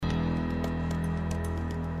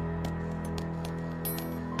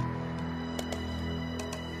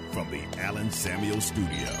from the Allen Samuel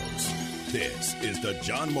Studios. This is the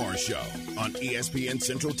John Morris Show on ESPN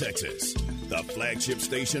Central Texas, the flagship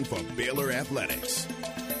station for Baylor Athletics.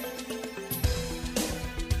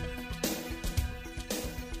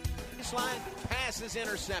 Line pass is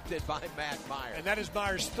intercepted by Matt Meyer. And that is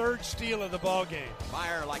Meyer's third steal of the ball game.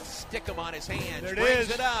 Meyer like stick him on his hands. There it brings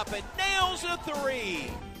is. it up and nails a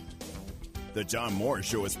three. The John Morris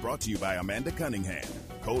Show is brought to you by Amanda Cunningham,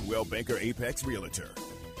 Coldwell Banker Apex Realtor.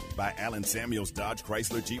 By Allen Samuels Dodge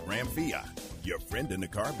Chrysler Jeep Ram Fiat, your friend in the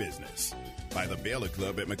car business. By the Baylor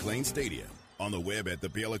Club at McLean Stadium, on the web at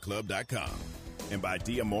thebaylorclub.com. And by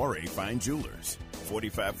D'Amore Fine Jewelers,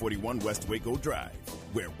 4541 West Waco Drive,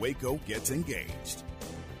 where Waco gets engaged.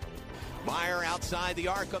 Meyer outside the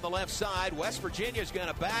arc on the left side. West Virginia's going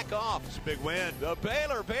to back off. It's a big win. The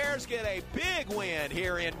Baylor Bears get a big win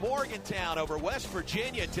here in Morgantown over West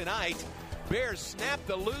Virginia tonight. Bears snap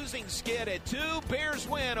the losing skid at 2. Bears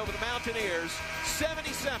win over the Mountaineers,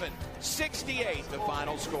 77-68, the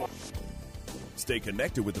final score. Stay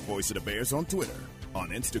connected with the Voice of the Bears on Twitter, on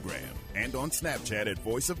Instagram, and on Snapchat at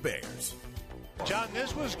Voice of Bears. John,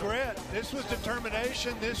 this was grit. This was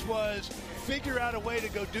determination. This was figure out a way to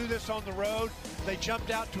go do this on the road. They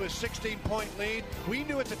jumped out to a 16-point lead. We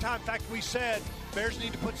knew at the time, in fact, we said Bears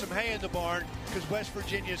need to put some hay in the barn because West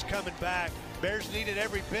Virginia is coming back. Bears needed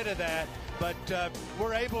every bit of that, but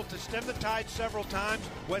we're able to stem the tide several times.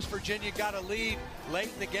 West Virginia got a lead late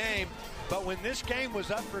in the game, but when this game was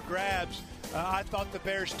up for grabs, I thought the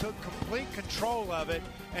Bears took complete control of it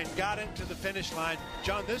and got it to the finish line.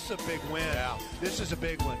 John, this is a big win. Yeah. This is a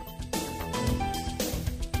big one.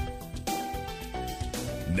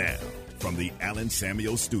 Now, from the Allen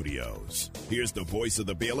Samuel Studios, here's the voice of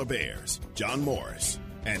the Baylor Bears, John Morris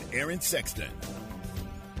and Aaron Sexton.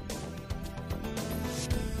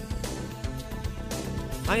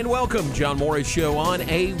 Hi and welcome, John Morris Show on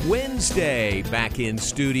a Wednesday. Back in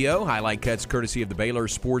studio, highlight cuts courtesy of the Baylor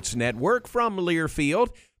Sports Network from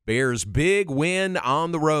Learfield. Bears' big win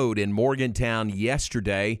on the road in Morgantown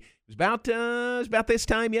yesterday. It was about this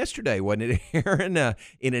time yesterday, wasn't it, Aaron?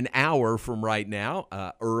 In an hour from right now,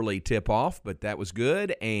 early tip-off, but that was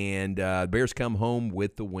good, and Bears come home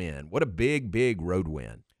with the win. What a big, big road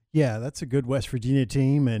win. Yeah, that's a good West Virginia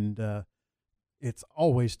team, and it's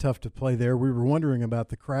always tough to play there. We were wondering about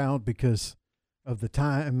the crowd because of the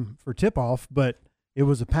time for tip-off, but it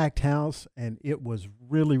was a packed house, and it was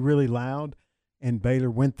really, really loud, and Baylor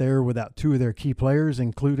went there without two of their key players,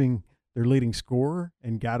 including their leading scorer,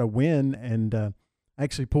 and got a win and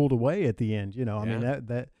actually pulled away at the end. I mean,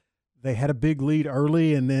 that they had a big lead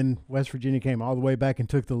early, and then West Virginia came all the way back and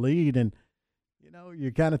took the lead, and, you're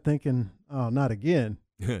kind of thinking, oh, not again.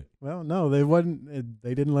 Well, no, they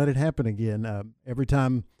didn't let it happen again. Every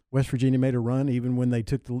time West Virginia made a run, even when they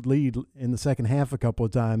took the lead in the second half a couple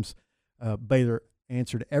of times, Baylor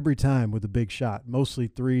answered every time with a big shot, mostly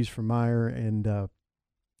threes from Meyer and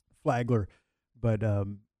Flagler. But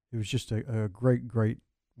it was just a great, great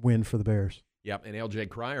win for the Bears. Yep, and L.J.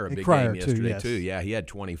 Cryer, a big Cryer game yesterday, yes. too. Yeah, he had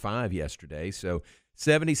 25 yesterday. So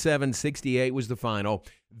 77-68 was the final.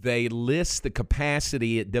 They list the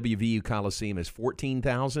capacity at WVU Coliseum as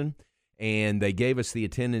 14,000, and they gave us the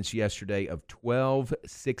attendance yesterday of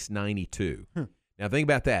 12,692. Now, think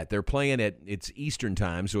about that. They're playing it's Eastern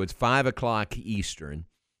time, so it's 5 o'clock Eastern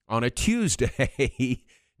on a Tuesday.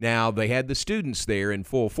 Now, they had the students there in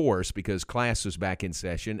full force because class was back in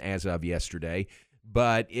session as of yesterday.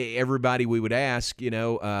 But everybody we would ask,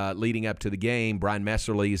 leading up to the game, Brian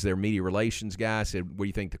Messerly is their media relations guy, said, what do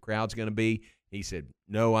you think the crowd's going to be? He said,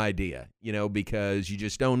 no idea, because you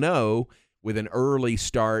just don't know with an early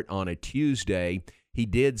start on a Tuesday. He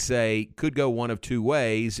did say could go one of two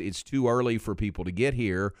ways. It's too early for people to get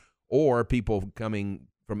here, or people coming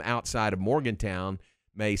from outside of Morgantown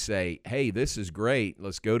may say, hey, this is great.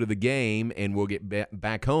 Let's go to the game, and we'll get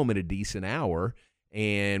back home at a decent hour.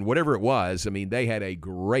 And whatever it was, I mean, they had a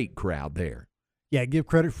great crowd there. Yeah, give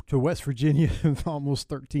credit to West Virginia, almost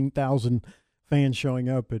 13,000 fans showing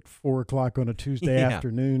up at 4 o'clock on a Tuesday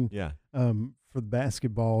afternoon for the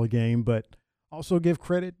basketball game. But also give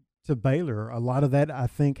credit to Baylor. A lot of that, I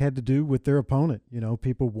think, had to do with their opponent.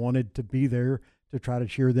 People wanted to be there to try to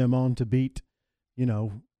cheer them on to beat,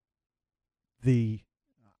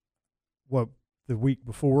 the week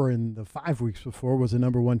before and the 5 weeks before was the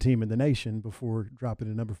number one team in the nation before dropping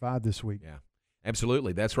to number 5 this week. Yeah,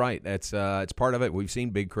 absolutely. That's right. That's it's part of it. We've seen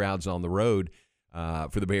big crowds on the road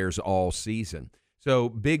for the Bears all season. So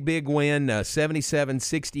big win.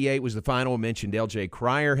 77-68 was the final. I mentioned L.J.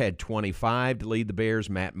 Cryer had 25 to lead the Bears.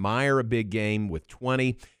 Matt Meyer, a big game with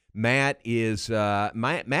 20. Matt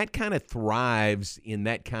kind of thrives in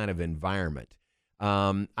that kind of environment.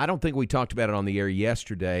 I don't think we talked about it on the air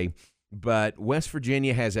yesterday, but West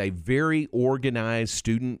Virginia has a very organized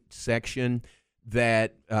student section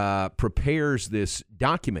that prepares this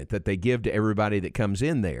document that they give to everybody that comes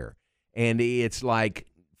in there. And it's like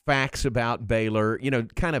facts about Baylor,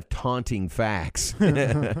 kind of taunting facts.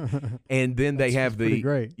 And then they have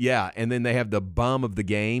great. Yeah, and then they have the bum of the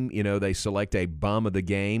game. They select a bum of the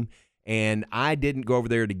game. And I didn't go over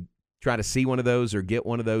there to try to see one of those or get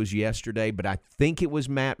one of those yesterday, but I think it was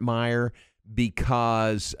Matt Meyer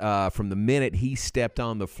because from the minute he stepped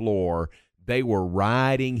on the floor, they were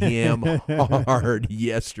riding him hard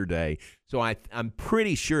yesterday. So I'm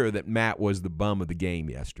pretty sure that Matt was the bum of the game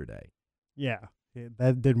yesterday. Yeah,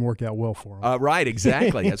 that didn't work out well for him. Right,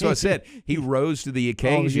 exactly. That's what I said. He rose to the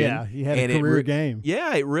occasion. Oh, yeah, he had a career game.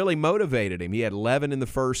 Yeah, it really motivated him. He had 11 in the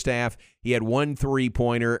first half. He had 1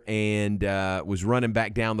 3-pointer and was running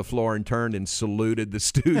back down the floor and turned and saluted the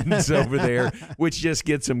students over there, which just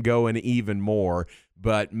gets him going even more.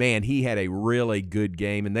 But, man, he had a really good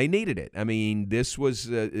game, and they needed it. I mean, this was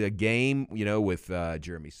a game, with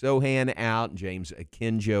Jeremy Sohan out, James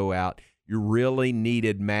Akinjo out. You really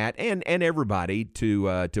needed Matt and everybody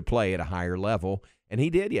to play at a higher level, and he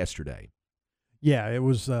did yesterday. Yeah, it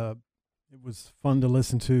was fun to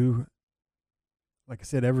listen to. Like I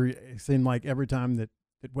said, it seemed like every time that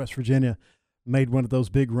West Virginia made one of those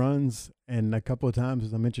big runs, and a couple of times,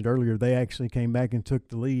 as I mentioned earlier, they actually came back and took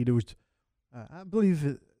the lead. It was, I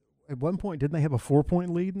believe, at one point, didn't they have a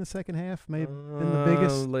 4-point lead in the second half? May have been the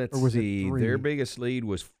biggest. Let's or was see. It 3? Their biggest lead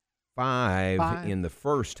was 5 in the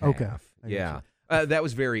first half. Okay. Yeah. That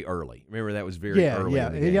was very early. Remember, that was very early. Yeah,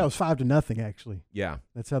 in the game. Yeah. It was 5-0 actually. Yeah.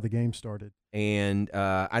 That's how the game started. And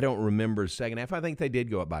I don't remember the second half. I think they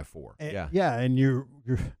did go up by 4. Yeah, and you're.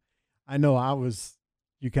 I know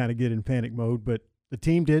you kind of get in panic mode, but the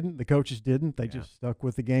team didn't. The coaches didn't. They just stuck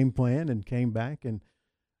with the game plan and came back and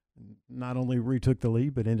not only retook the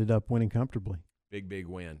lead, but ended up winning comfortably. Big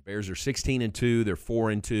win. Bears are 16-2. They're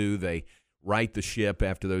 4-2. They right the ship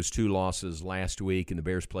after those 2 losses last week, and the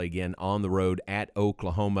Bears play again on the road at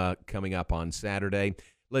Oklahoma coming up on Saturday.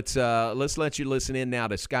 Let's let you listen in now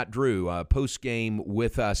to Scott Drew post-game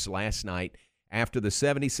with us last night after the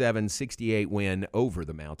 77-68 win over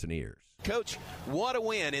the Mountaineers. Coach, what a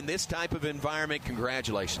win in this type of environment.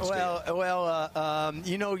 Congratulations.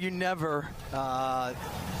 You never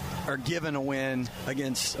are given a win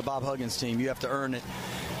against a Bob Huggins team. You have to earn it.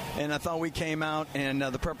 And I thought we came out, and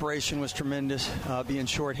the preparation was tremendous, being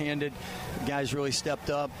shorthanded. The guys really stepped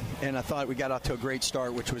up, and I thought we got off to a great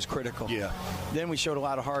start, which was critical. Yeah. Then we showed a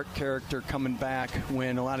lot of heart, character coming back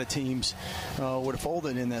when a lot of teams would have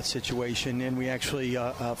folded in that situation, and we actually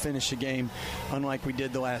finished the game unlike we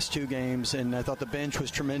did the last 2 games. And I thought the bench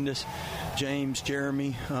was tremendous. James,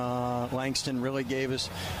 Jeremy, Langston really gave us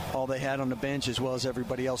all they had on the bench as well as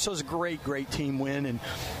everybody else. So it was a great team win, and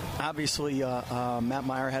obviously Matt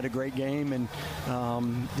Meyer had a great game and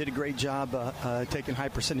did a great job taking high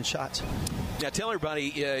percentage shots. Now tell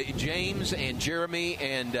everybody, James and Jeremy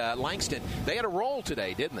and Langston, they had a role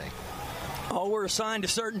today, didn't they? All were assigned a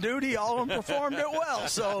certain duty. All of them performed it well.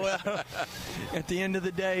 So at the end of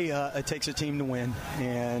the day, it takes a team to win.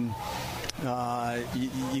 And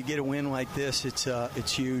you get a win like this,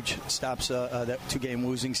 it's huge. It stops that 2-game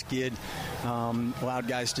losing skid. Allowed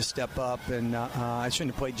guys to step up, and I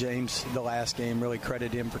shouldn't have played James the last game. Really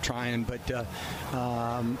credit him for trying, but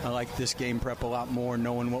I like this game prep a lot more,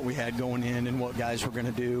 knowing what we had going in and what guys were going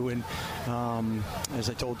to do. And as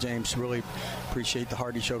I told James, really appreciate the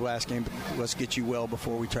heart he showed last game, but let's get you well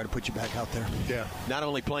before we try to put you back out there. Yeah. Not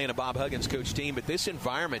only playing a Bob Huggins coach team, but this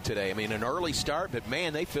environment today. I mean, an early start, but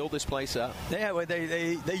man, they filled this place up. Yeah, well,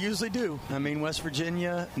 they usually do. I mean, West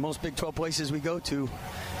Virginia, most Big 12 places we go to, you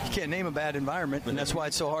can't name a bad environment, and that's why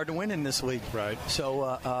it's so hard to win in this league. Right. So,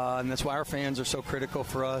 and that's why our fans are so critical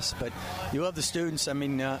for us. But you love the students. I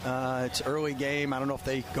mean, it's early game. I don't know if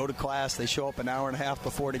they go to class, they show up an hour and a half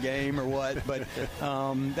before the game or what, but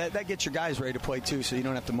that gets your guys ready to play too, so you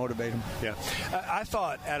don't have to motivate them. Yeah. I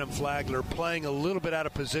thought Adam Flagler playing a little bit out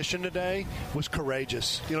of position today was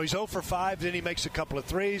courageous. He's 0 for 5, then he makes a couple of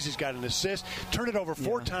threes, he's got an assist, turned it over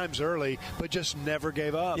 4 times early, but just never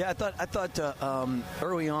gave up. Yeah, I thought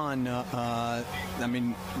early on, I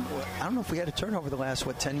mean, I don't know if we had a turnover the last,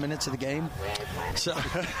 10 minutes of the game? So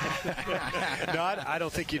No, I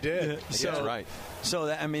don't think you did. So, that's right. So,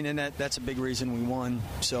 that's a big reason we won.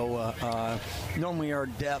 So, normally our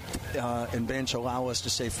depth and bench allow us to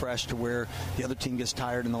stay fresh to where the other team gets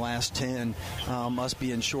tired in the last 10. Us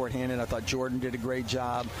being shorthanded, I thought Jordan did a great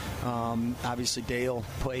job. Obviously, Dale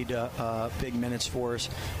played big minutes for us.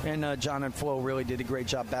 And John and Flo really did a great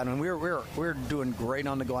job battling. We were doing great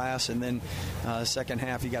on the the glass, and then second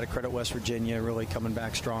half, you got to credit West Virginia really coming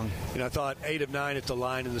back strong. I thought 8 of 9 at the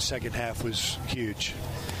line in the second half was huge.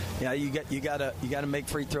 Yeah, you got to make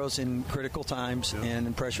free throws in critical times and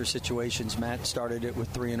in pressure situations. Matt started it with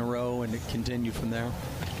 3 in a row, and it continued from there.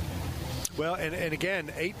 Well, and again,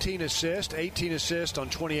 18 assists on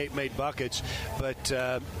 28 made buckets, but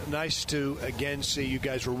nice to, again, see you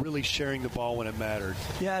guys were really sharing the ball when it mattered.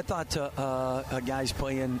 Yeah, I thought guys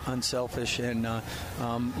playing unselfish, and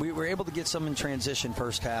we were able to get some in transition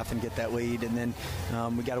first half and get that lead, and then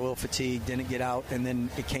we got a little fatigued, didn't get out, and then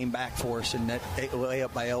it came back for us, and that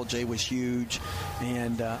layup by LJ was huge,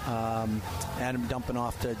 and Adam dumping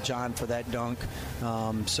off to John for that dunk,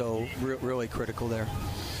 so really critical there.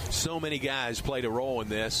 So many guys played a role in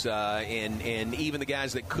this, and even the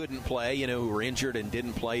guys that couldn't play, who were injured and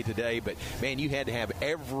didn't play today. But, man, you had to have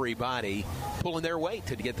everybody pulling their weight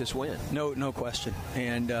to get this win. No question.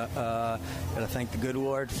 And got to thank the good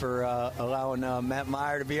Lord for allowing Matt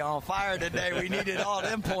Meyer to be on fire today. We needed all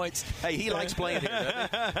them points. Hey, he likes playing here,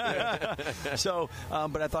 doesn't he? So,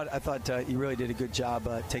 but I thought he really did a good job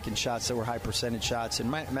taking shots that were high percentage shots.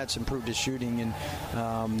 And Matt's improved his shooting, and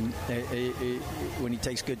when he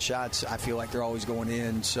takes good shots, I feel like they're always going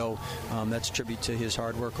in, so that's a tribute to his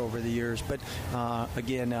hard work over the years. But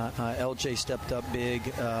again, LJ stepped up big.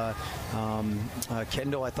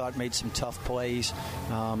 Kendall, I thought, made some tough plays,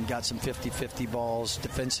 got some 50-50 balls.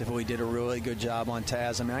 Defensively did a really good job on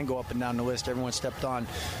Taz. I mean, I can go up and down the list. Everyone stepped on.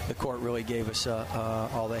 The court really gave us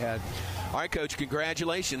all they had. All right, Coach,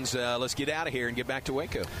 congratulations. Let's get out of here and get back to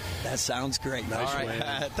Waco. That sounds great. Nice all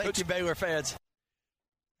right. Thank you, Baylor fans.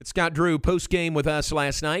 It's Scott Drew post-game with us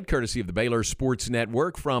last night, courtesy of the Baylor Sports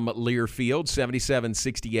Network from Learfield.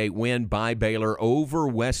 77-68 win by Baylor over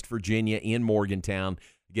West Virginia in Morgantown.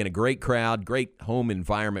 Again, a great crowd, great home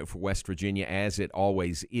environment for West Virginia, as it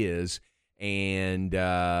always is. And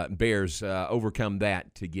Bears overcome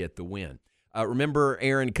that to get the win. Remember,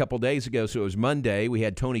 Aaron, a couple days ago, so it was Monday, we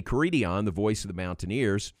had Tony Caridi on, the voice of the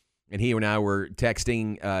Mountaineers. And he and I were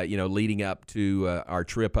texting, leading up to our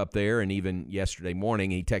trip up there, and even yesterday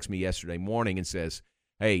morning. He texted me yesterday morning and says,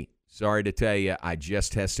 hey, sorry to tell you, I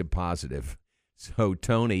just tested positive. So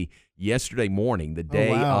Tony, yesterday morning, the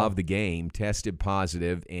day of the game, tested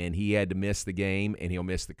positive, and he had to miss the game, and he'll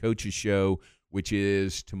miss the coaches' show, which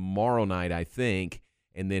is tomorrow night, I think,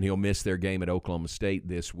 and then he'll miss their game at Oklahoma State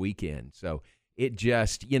this weekend. So it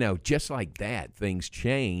just, just like that, things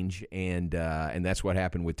change, and that's what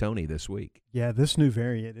happened with Tony this week. Yeah, this new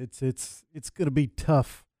variant, it's going to be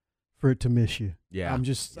tough for it to miss you. Yeah, I'm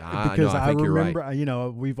just because I remember,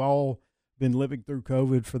 right. We've all been living through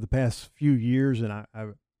COVID for the past few years, and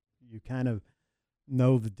you kind of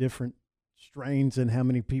know the different strains and how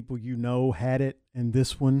many people had it, and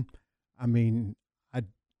this one, I mean,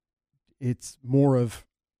 it's more of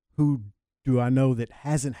who do I know that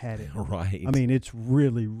hasn't had it? Right. I mean, it's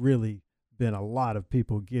really, really been a lot of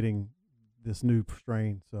people getting this new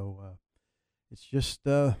strain. So it's just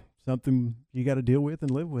something you got to deal with and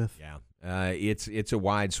live with. Yeah. It's a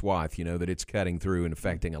wide swath, that it's cutting through and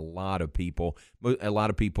affecting a lot of people. A lot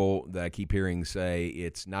of people that I keep hearing say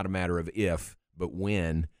it's not a matter of if, but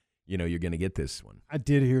when, you're going to get this one. I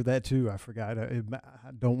did hear that too. I forgot. I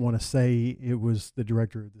don't want to say it was the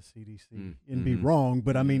director of the CDC and be wrong,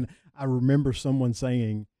 but I mean, I remember someone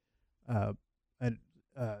saying,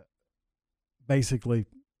 basically,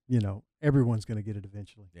 everyone's going to get it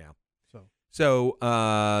eventually. Yeah. So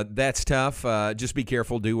that's tough. Just be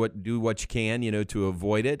careful. Do what you can, to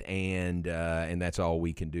avoid it, and that's all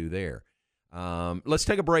we can do there. Let's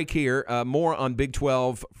take a break here. More on Big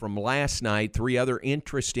 12 from last night. 3 other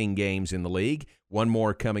interesting games in the league. One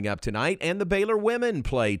more coming up tonight, and the Baylor women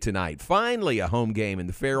play tonight. Finally, a home game in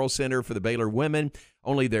the Farrell Center for the Baylor women.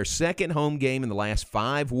 Only their second home game in the last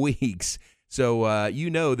 5 weeks. So,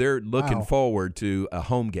 they're looking forward to a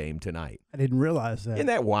home game tonight. I didn't realize that. Isn't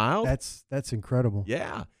that wild? That's incredible.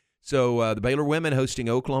 Yeah. So the Baylor women hosting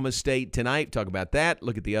Oklahoma State tonight. Talk about that.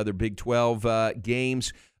 Look at the other Big 12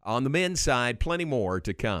 games. On the men's side, plenty more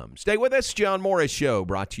to come. Stay with us. John Morris Show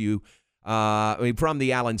brought to you from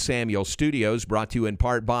the Allen Samuel Studios, brought to you in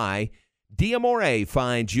part by D'Amore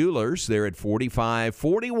Fine Jewelers. They're at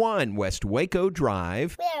 4541 West Waco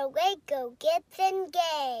Drive. Where Waco gets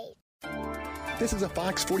engaged. This is a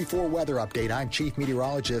Fox 44 weather update. I'm Chief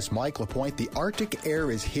Meteorologist Mike LaPointe. The Arctic air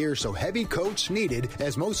is here, so heavy coats needed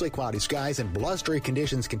as mostly cloudy skies and blustery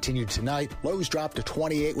conditions continue tonight. Lows drop to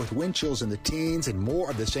 28 with wind chills in the teens and more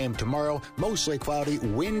of the same tomorrow. Mostly cloudy,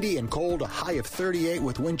 windy and cold, a high of 38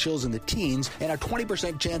 with wind chills in the teens and a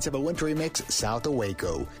 20% chance of a wintry mix south of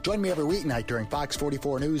Waco. Join me every weeknight during Fox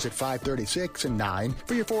 44 News at 5:36 and 9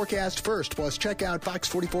 for your forecast first. Plus, check out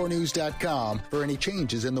fox44news.com for any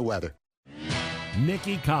changes in the weather.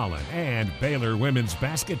 Nikki Collin and Baylor women's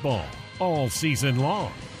basketball all season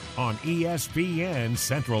long on ESPN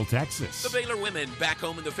Central Texas. The Baylor women back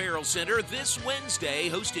home in the Farrell Center this Wednesday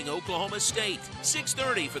hosting Oklahoma State.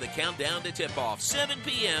 6:30 for the countdown to tip-off. 7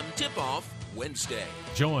 p.m. tip-off Wednesday.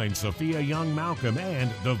 Join Sophia Young-Malcolm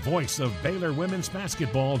and the voice of Baylor women's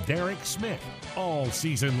basketball, Derek Smith, all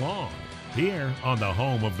season long here on the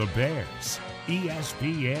home of the Bears,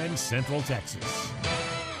 ESPN Central Texas.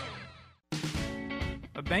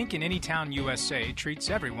 A bank in any town USA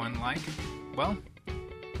treats everyone like, well,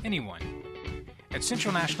 anyone. At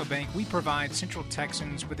Central National Bank, we provide Central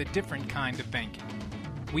Texans with a different kind of banking.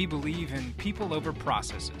 We believe in people over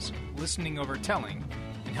processes, listening over telling,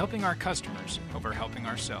 and helping our customers over helping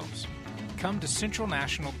ourselves. Come to Central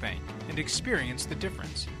National Bank and experience the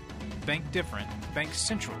difference. Bank different. Bank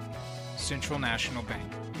Central. Central National Bank.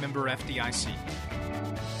 Member FDIC.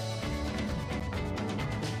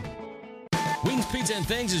 Wings Pizza and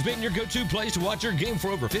Things has been your go-to place to watch your game for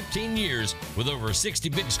over 15 years. With over 60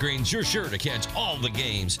 big screens, you're sure to catch all the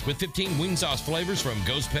games. With 15 wing sauce flavors from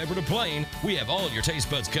ghost pepper to plain, we have all your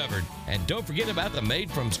taste buds covered. And don't forget about the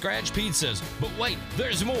made-from-scratch pizzas. But wait,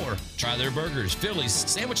 there's more. Try their burgers, Phillies,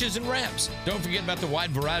 sandwiches, and wraps. Don't forget about the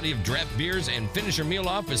wide variety of draft beers, and finish your meal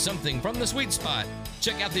off with something from the sweet spot.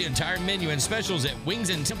 Check out the entire menu and specials at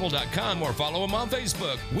wingsandtemple.com or follow them on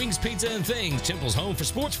Facebook. Wings Pizza and Things, Temple's home for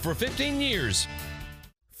sports for 15 years.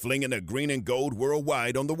 Flinging the green and gold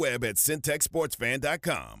worldwide on the web at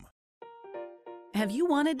syntechsportsfan.com. Have you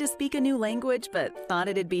wanted to speak a new language but thought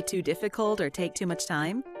it'd be too difficult or take too much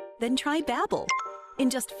time? Then try Babbel. In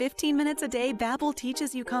just 15 minutes a day, Babbel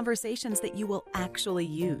teaches you conversations that you will actually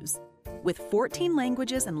use. With 14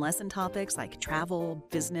 languages and lesson topics like travel,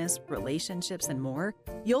 business, relationships, and more,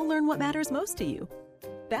 you'll learn what matters most to you.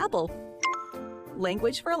 Babbel.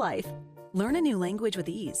 Language for life. Learn a new language with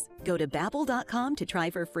ease. Go to Babbel.com to try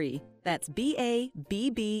for free. That's BABBEL.com.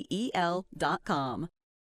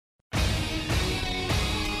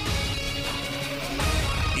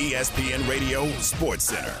 ESPN Radio Sports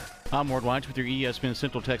Center. I'm Ward Weitz with your ESPN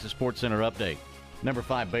Central Texas Sports Center update. Number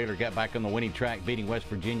 5 Baylor got back on the winning track, beating West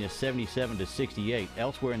Virginia 77-68.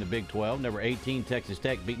 Elsewhere in the Big 12, number 18 Texas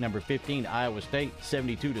Tech beat number 15 Iowa State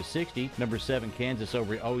 72-60. Number 7 Kansas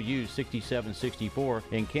over OU 67-64,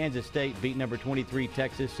 and Kansas State beat number 23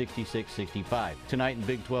 Texas 66-65. Tonight in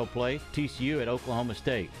Big 12 play, TCU at Oklahoma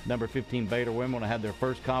State. Number 15 Baylor women will have their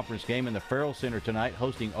first conference game in the Farrell Center tonight,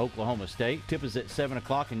 hosting Oklahoma State. Tip is at 7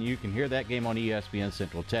 o'clock, and you can hear that game on ESPN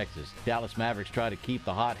Central Texas. Dallas Mavericks try to keep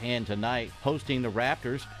the hot hand tonight, hosting the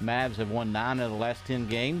Raptors. Mavs have won 9 of the last 10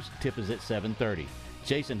 games. Tip is at 7:30.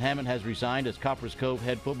 Jason Hammond has resigned as Copperas Cove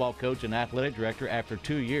head football coach and athletic director after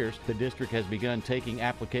 2 years. The district has begun taking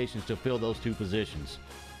applications to fill those 2 positions.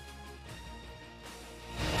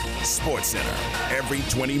 Sports Center, every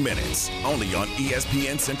 20 minutes, only on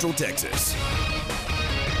ESPN Central Texas.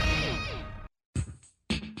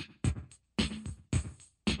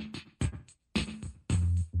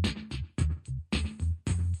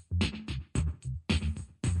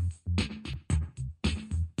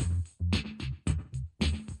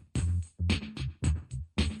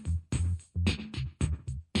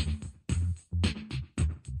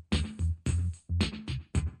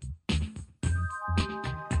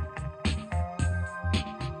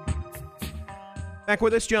 Back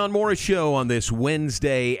with us, John Morris Show on this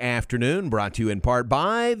Wednesday afternoon, brought to you in part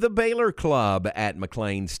by the Baylor Club at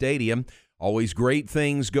McLean Stadium. Always great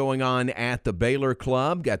things going on at the Baylor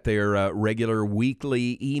Club. Got their regular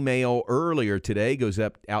weekly email earlier today. Goes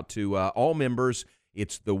out to all members.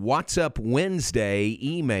 It's the What's Up Wednesday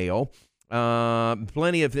email.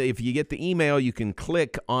 Plenty of, if you get the email, you can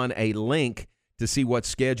click on a link to see what's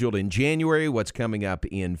scheduled in January, what's coming up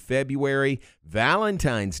in February.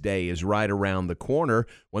 Valentine's Day is right around the corner.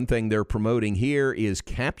 One thing they're promoting here is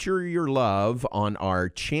Capture Your Love on our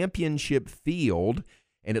championship field.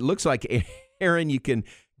 And it looks like, Aaron, you can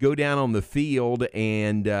go down on the field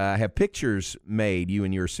and have pictures made, you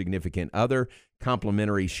and your significant other.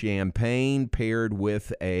 Complimentary champagne paired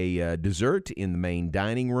with a dessert in the main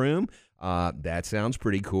dining room. That sounds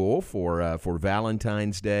pretty cool for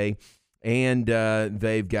Valentine's Day. And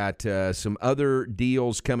they've got some other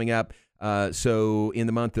deals coming up. So in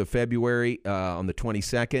the month of February, on the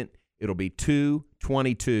 22nd, it'll be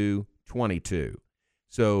 2/22/22.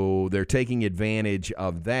 So they're taking advantage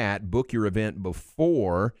of that. Book your event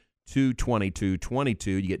before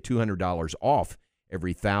 2/22/22. You get $200 off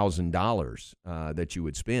every $1,000 that you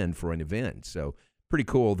would spend for an event. So pretty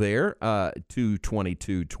cool there.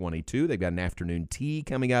 2/22/22. They've got an afternoon tea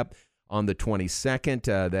coming up on the 22nd.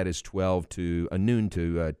 That is 12 to noon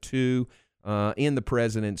to 2 in the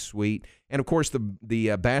President's Suite. And, of course,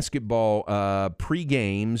 the basketball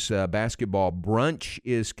pre-games, basketball brunch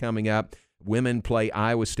is coming up. Women play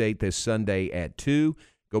Iowa State this Sunday at 2.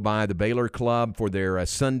 Go by the Baylor Club for their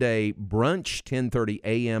Sunday brunch, 10:30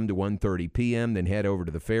 a.m. to 1:30 p.m., then head over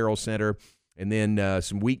to the Farrell Center. And then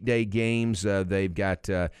some weekday games. They've got,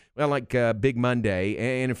 Big Monday.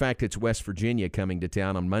 And, in fact, it's West Virginia coming to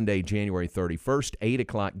town on Monday, January 31st, 8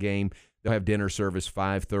 o'clock game. They'll have dinner service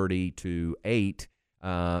 5:30 to 8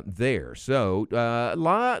 there. So a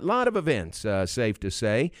lot of events, safe to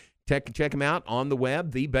say. Check them out on the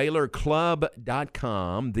web,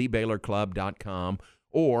 thebaylorclub.com,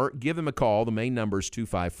 or give them a call. The main number is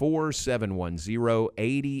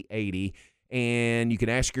 254-710-8080. And you can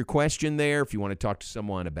ask your question there if you want to talk to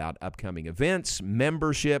someone about upcoming events,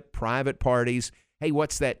 membership, private parties. Hey,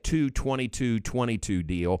 what's that 2/22/22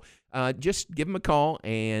 deal? Just give them a call,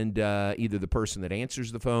 and either the person that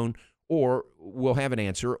answers the phone or will have an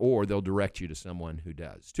answer, or they'll direct you to someone who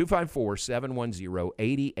does.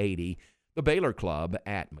 254-710-8080, the Baylor Club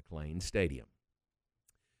at McLean Stadium.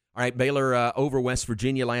 All right, Baylor over West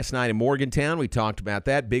Virginia last night in Morgantown. We talked about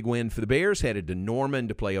that. Big win for the Bears. Headed to Norman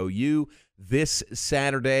to play OU this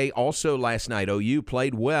Saturday. Also last night, OU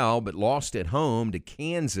played well but lost at home to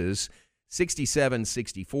Kansas,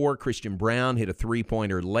 67-64. Christian Brown hit a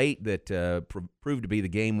three-pointer late that proved to be the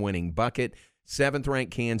game-winning bucket.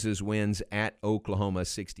 Seventh-ranked Kansas wins at Oklahoma,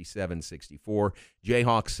 67-64.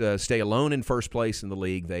 Jayhawks stay alone in first place in the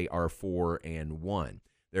league. They are 4-1.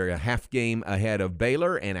 They're a half game ahead of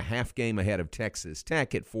Baylor and a half game ahead of Texas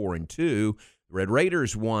Tech at 4-2. The Red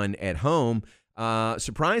Raiders won at home,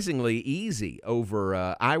 surprisingly easy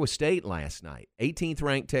over Iowa State last night.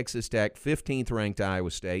 18th-ranked Texas Tech, 15th-ranked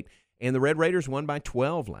Iowa State, and the Red Raiders won by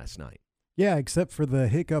 12 last night. Yeah, except for the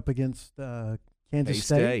hiccup against Kansas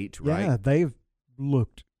State, right? Yeah, they've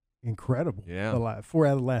looked incredible. Yeah, 4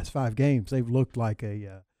 out of the last 5 games, they've looked like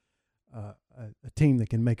a team that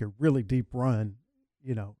can make a really deep run,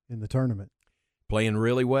 in the tournament. Playing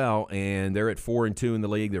really well, and they're at 4-2 in the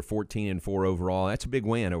league. They're 14-4 overall. That's a big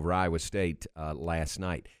win over Iowa State last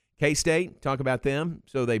night. K-State, talk about them.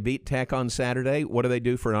 So they beat Tech on Saturday. What do they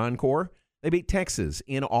do for an encore? They beat Texas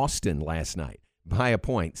in Austin last night by a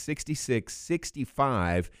point,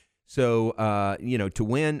 66-65. So, to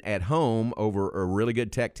win at home over a really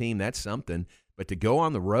good Tech team, that's something. But to go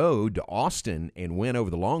on the road to Austin and win over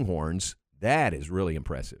the Longhorns, that is really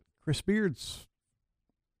impressive. Chris Beard's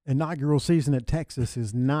inaugural season at Texas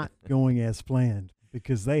is not going as planned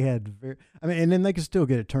because they had and then they can still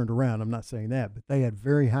get it turned around. I'm not saying that, but they had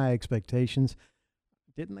very high expectations.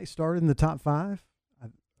 Didn't they start in the top 5?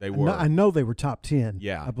 They were. I know they were top 10.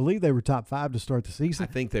 Yeah. I believe they were top 5 to start the season.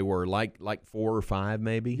 I think they were like 4 or 5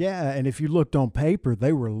 maybe. Yeah, and if you looked on paper,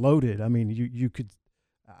 they were loaded. I mean, you could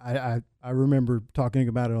I remember talking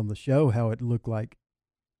about it on the show how it looked like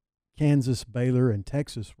Kansas, Baylor, and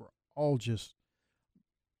Texas were all just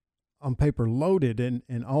on paper loaded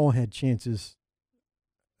and all had chances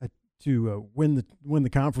to win the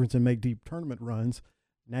conference and make deep tournament runs.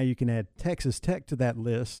 Now you can add Texas Tech to that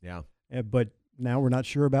list. Yeah. But now we're not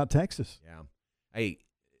sure about Texas. Yeah. Hey,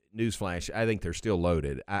 newsflash, I think they're still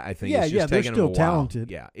loaded. I think it's just taking them a while. Talented.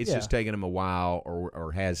 Yeah, it's just taking them a while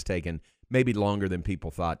or has taken maybe longer than people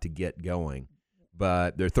thought to get going.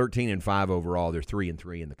 But they're 13-5 overall. They're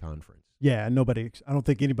 3-3 in the conference. Yeah, I don't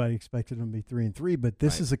think anybody expected them to be 3-3, but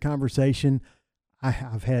this is a conversation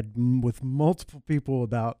I've had with multiple people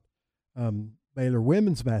about Baylor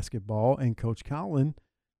women's basketball and Coach Collin.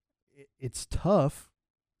 It's tough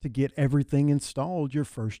to get everything installed your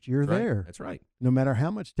first year there. That's right. No matter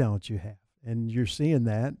how much talent you have. And you're seeing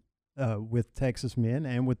that with Texas men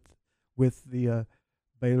and with the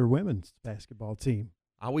Baylor women's basketball team.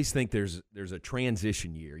 I always think there's a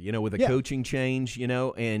transition year, with a coaching change,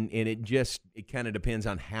 and it kind of depends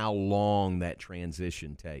on how long that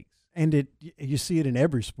transition takes. And you see it in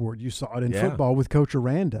every sport. You saw it in football with Coach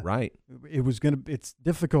Aranda. Right. It's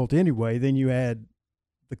difficult anyway. Then you add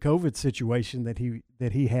the COVID situation that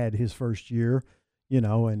he had his first year,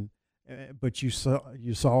 but you saw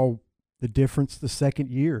the difference the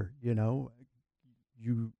second year, You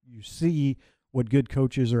see what good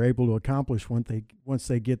coaches are able to accomplish once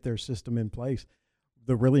they get their system in place.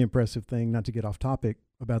 the really impressive thing, not to get off topic,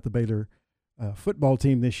 about the Baylor football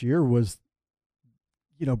team this year was,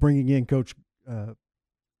 bringing in Coach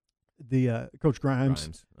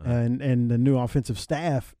Grimes. And the new offensive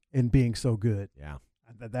staff and being so good. Yeah,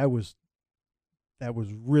 that was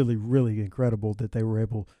really, really incredible that they were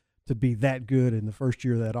able to be that good in the first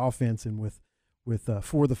year of that offense, and with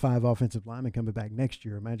 4 of the 5 offensive linemen coming back next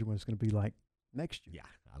year. Imagine what it's going to be like next year.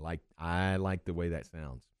 Yeah, I like the way that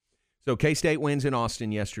sounds. So K-State wins in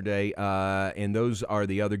Austin yesterday, and those are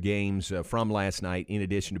the other games from last night, in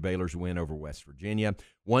addition to Baylor's win over West Virginia.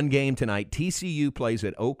 One game tonight, TCU plays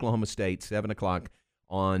at Oklahoma State, 7 o'clock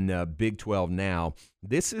on Big 12 Now.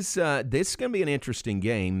 This is going to be an interesting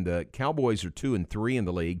game. The Cowboys are 2-3 in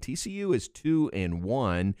the league. TCU is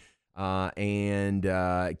 2-1, and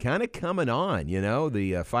kind of coming on.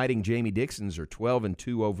 The Fighting Jamie Dixons are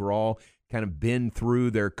 12-2 overall, kind of been through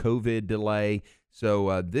their COVID delay.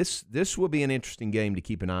 So this will be an interesting game to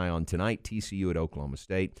keep an eye on tonight, TCU at Oklahoma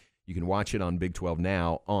State. You can watch it on Big 12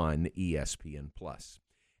 Now on ESPN+.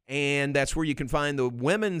 And that's where you can find the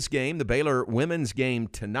women's game, the Baylor women's game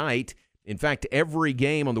tonight. In fact, every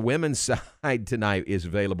game on the women's side tonight is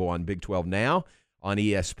available on Big 12 Now on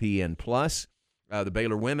ESPN+. The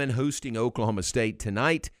Baylor women hosting Oklahoma State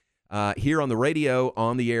tonight. Here on the radio,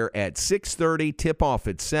 on the air at 6:30, tip-off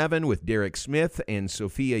at 7 with Derek Smith and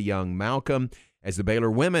Sophia Young-Malcolm, as the Baylor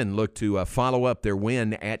women look to follow up their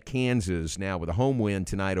win at Kansas now with a home win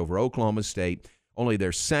tonight over Oklahoma State, only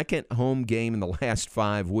their second home game in the last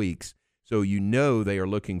 5 weeks. So they are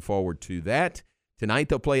looking forward to that. Tonight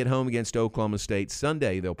they'll play at home against Oklahoma State.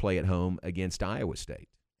 Sunday they'll play at home against Iowa State.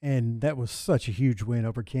 And that was such a huge win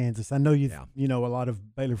over Kansas. I know a lot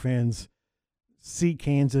of Baylor fans see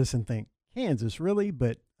Kansas and think, Kansas, really?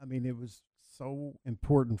 But, it was so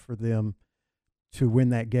important for them to win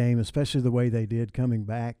that game, especially the way they did coming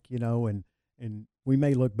back, and we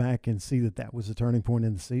may look back and see that was a turning point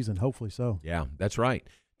in the season, hopefully so. Yeah, that's right.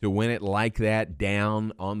 To win it like that,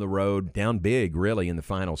 down on the road, down big really in the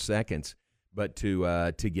final seconds, but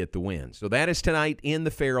to get the win. So that is tonight in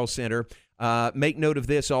the Farrell Center. Make note of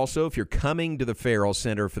this also, if you're coming to the Farrell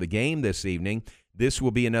Center for the game this evening, this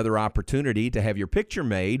will be another opportunity to have your picture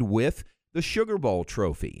made with the Sugar Bowl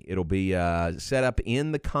trophy. It'll be set up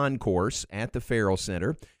in the concourse at the Farrell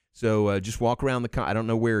Center. So just walk around I don't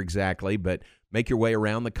know where exactly, but make your way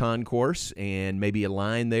around the concourse and maybe a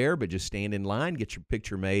line there, but just stand in line, get your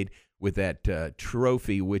picture made with that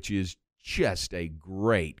trophy, which is just a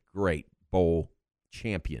great, great bowl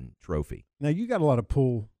champion trophy. Now, you got a lot of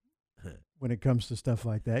pull when it comes to stuff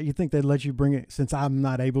like that. You think they'd let you bring it, since I'm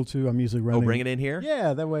not able to, I'm usually running. Oh, bring it in here?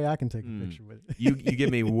 Yeah, that way I can take a picture with it. You give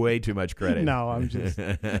me way too much credit. No, I'm just,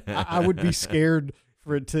 I would be scared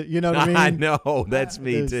for it to, you know what I mean? I know, that's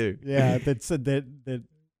me too. Yeah, that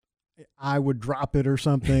I would drop it or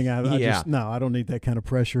something. I don't need that kind of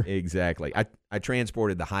pressure. Exactly. I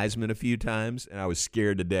transported the Heisman a few times, and I was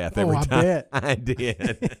scared to death every time. I bet. I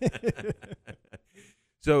did.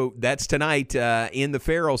 So that's tonight in the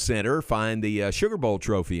Farrell Center. Find the Sugar Bowl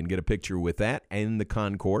trophy and get a picture with that in the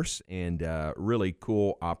concourse, and really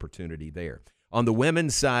cool opportunity there. On the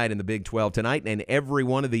women's side in the Big 12 tonight, and every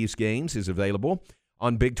one of these games is available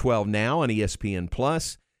on Big 12 Now on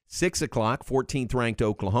ESPN+. 6 o'clock, 14th ranked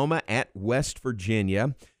Oklahoma at West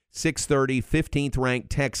Virginia. 6:30, 15th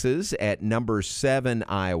ranked Texas at number 7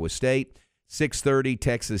 Iowa State. 6:30,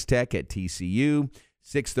 Texas Tech at TCU.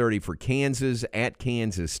 6:30 for Kansas at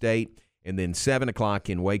Kansas State, and then 7 o'clock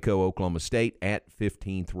in Waco, Oklahoma State at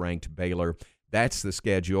 15th ranked Baylor. That's the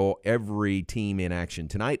schedule. Every team in action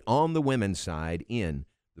tonight on the women's side in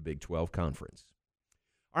the Big 12 Conference.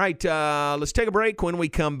 All right, let's take a break. When we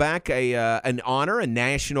come back, an honor, a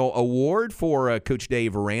national award for Coach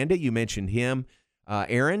Dave Aranda. You mentioned him,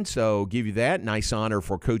 Aaron, so give you that. Nice honor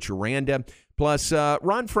for Coach Aranda. Plus,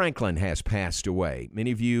 Ron Franklin has passed away.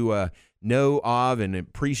 Many of you know of and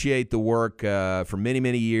appreciate the work for many,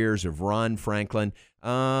 many years of Ron Franklin.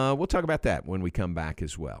 We'll talk about that when we come back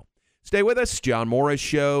as well. Stay with us. John Morris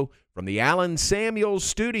Show from the Allen Samuels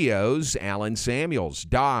Studios. Allen Samuels,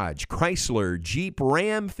 Dodge, Chrysler, Jeep,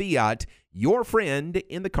 Ram, Fiat, your friend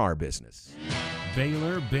in the car business.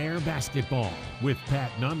 Baylor Bear Basketball with Pat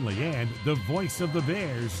Nunley and the voice of the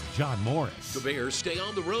Bears, John Morris. The Bears stay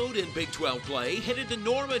on the road in Big 12 play, headed to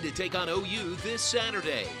Norman to take on OU this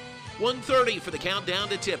Saturday. 1:30 for the countdown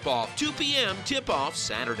to tip-off. 2 p.m. tip-off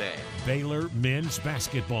Saturday. Baylor men's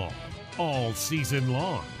basketball all season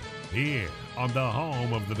long here on the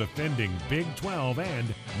home of the defending Big 12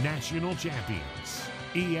 and national champions,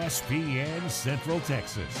 ESPN Central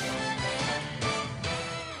Texas.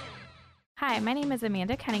 Hi, Hi, my name is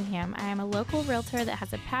Amanda Cunningham. I am a local realtor that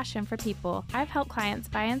has a passion for people. I've helped clients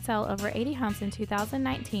buy and sell over 80 homes in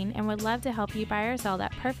 2019 and would love to help you buy or sell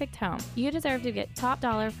that perfect home. You deserve to get top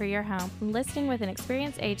dollar for your home. Listing with an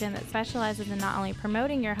experienced agent that specializes in not only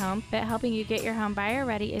promoting your home, but helping you get your home buyer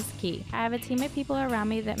ready is key. I have a team of people around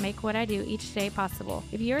me that make what I do each day possible.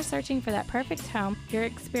 If you are searching for that perfect home, your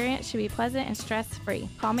experience should be pleasant and stress-free.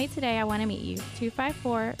 Call me today. I want to meet you.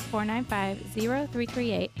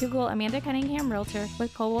 254-495-0338. Google Amanda Cunningham Realtor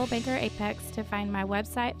with Coldwell Banker Apex to find my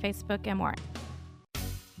website, Facebook, and more.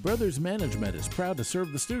 Brothers Management is proud to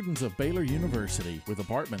serve the students of Baylor University. With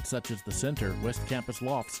apartments such as the Center, West Campus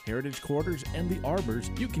Lofts, Heritage Quarters, and the Arbors,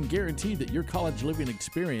 you can guarantee that your college living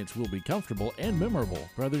experience will be comfortable and memorable.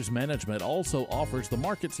 Brothers Management also offers the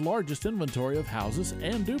market's largest inventory of houses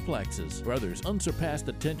and duplexes. Brothers' unsurpassed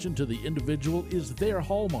attention to the individual is their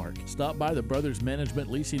hallmark. Stop by the Brothers Management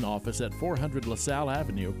Leasing Office at 400 LaSalle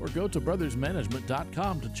Avenue or go to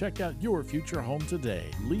brothersmanagement.com to check out your future home today.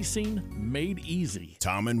 Leasing made easy.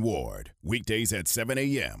 Tom and Ward, weekdays at 7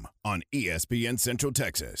 a.m. on ESPN Central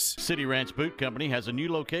Texas. City Ranch Boot Company has a new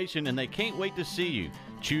location and they can't wait to see you.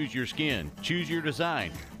 Choose your skin, choose your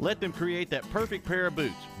design. Let them create that perfect pair of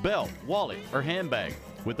boots, belt, wallet, or handbag.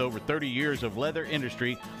 With over 30 years of leather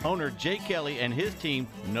industry, owner Jay Kelly and his team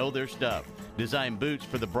know their stuff. Design boots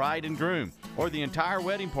for the bride and groom or the entire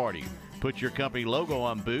wedding party. Put your company logo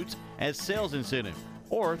on boots as sales incentive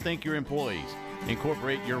or thank your employees.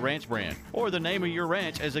 Incorporate your ranch brand or the name of your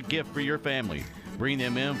ranch as a gift for your family. Bring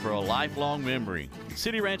them in for a lifelong memory.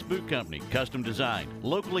 City Ranch Boot Company, custom designed,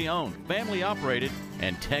 locally owned, family operated,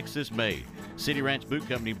 and Texas made. City Ranch Boot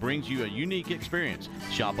Company brings you a unique experience.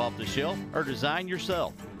 Shop off the shelf or design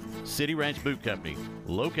yourself. City Ranch Boot Company,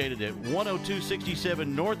 located at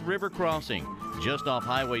 10267 North River Crossing, just off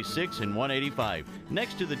Highway 6 and 185,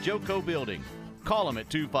 next to the Joco Building. Call them at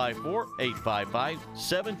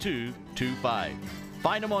 254-855-7225.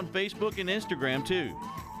 Find them on Facebook and Instagram, too.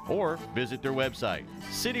 Or visit their website,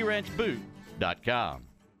 cityranchboot.com.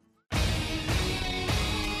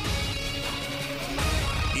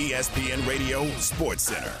 ESPN Radio Sports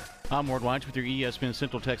Center. I'm Ward Weitz with your ESPN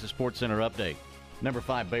Central Texas Sports Center update. Number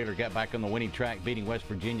 5 Baylor got back on the winning track, beating West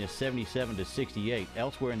Virginia 77-68.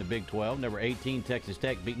 Elsewhere in the Big 12, number 18 Texas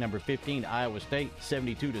Tech beat number 15 Iowa State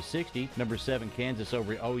 72-60. Number 7 Kansas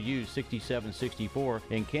over OU 67-64,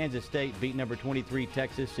 and Kansas State beat number 23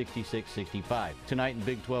 Texas 66-65. Tonight in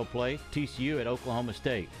Big 12 play, TCU at Oklahoma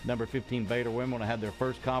State. Number 15 Baylor women will have their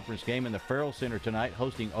first conference game in the Farrell Center tonight,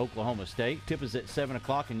 hosting Oklahoma State. Tip is at 7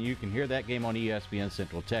 o'clock, and you can hear that game on ESPN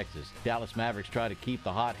Central Texas. Dallas Mavericks try to keep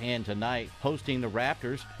the hot hand tonight, hosting the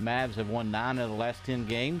Raptors. Mavs have won 9 of the last 10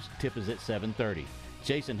 games. Tip is at 7:30.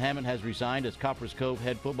 Jason Hammond has resigned as Copperas Cove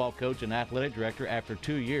head football coach and athletic director after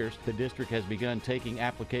 2 years. The district has begun taking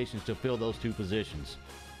applications to fill those 2 positions.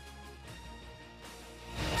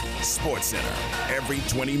 Sports Center, every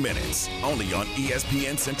 20 minutes, only on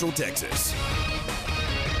ESPN Central Texas.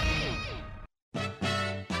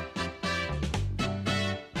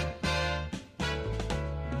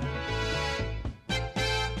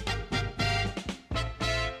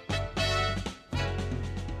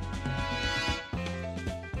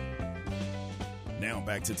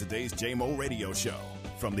 Back to today's JMO Radio Show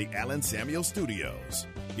from the Allen Samuel Studios.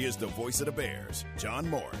 Here's the voice of the Bears, John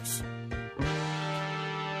Morris.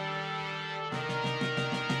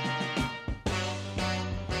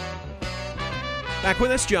 Back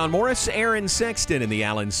with us, John Morris, Aaron Sexton in the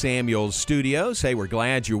Allen Samuel Studios. Hey, we're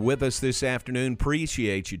glad you're with us this afternoon.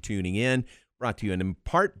 Appreciate you tuning in. Brought to you in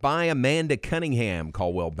part by Amanda Cunningham,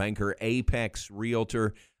 Coldwell Banker Apex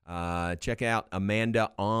Realtor. Check out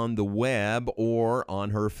Amanda on the web or on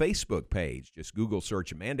her Facebook page. Just Google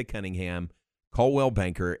search Amanda Cunningham, Coldwell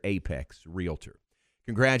Banker, Apex Realtor.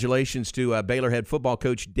 Congratulations to Baylor head football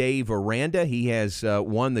coach Dave Aranda. He has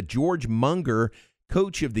won the George Munger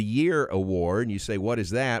Coach of the Year Award. And you say, what is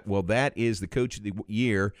that? Well, that is the Coach of the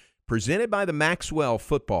Year presented by the Maxwell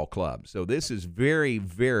Football Club. So this is very,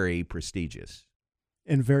 very prestigious.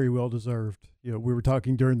 And very well deserved. You know, we were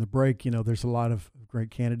talking during the break, there's a lot of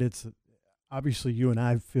great candidates. Obviously, you and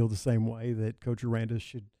I feel the same way that Coach Aranda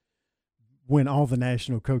should win all the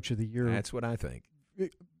National Coach of the Year. That's what I think.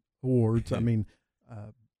 Awards. I mean,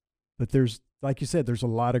 but there's, like you said, there's a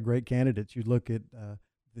lot of great candidates. You look at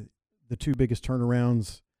the 2 biggest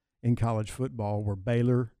turnarounds in college football were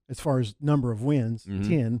Baylor, as far as number of wins,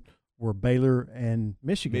 10 were Baylor and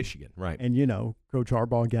Michigan. Michigan, right. And, Coach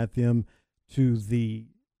Harbaugh got them to the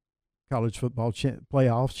college football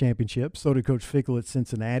playoffs championship. So did Coach Fickle at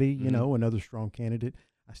Cincinnati, another strong candidate.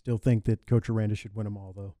 I still think that Coach Aranda should win them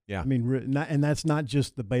all, though. Yeah. I mean, and that's not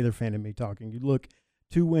just the Baylor fan in me talking. You look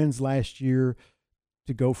 2 wins last year.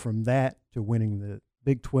 To go from that to winning the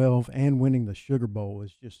Big 12 and winning the Sugar Bowl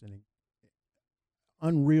is just an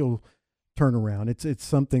unreal turnaround. It's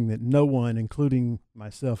something that no one, including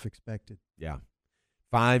myself, expected. Yeah.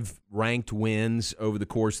 5 ranked wins over the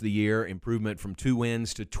course of the year, improvement from 2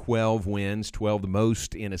 wins to 12 wins, 12 the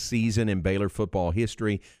most in a season in Baylor football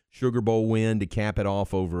history. Sugar Bowl win to cap it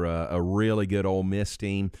off over a really good Ole Miss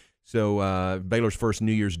team. So Baylor's first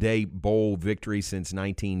New Year's Day Bowl victory since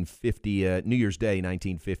 1950, New Year's Day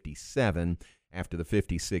 1957, after the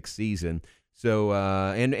 56 season. So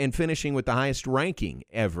and finishing with the highest ranking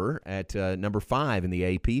ever at number 5 in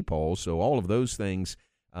the AP poll. So all of those things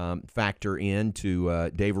factor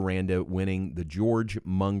into Dave Aranda winning the George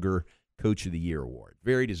Munger Coach of the Year award.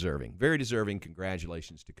 Very deserving. Very deserving.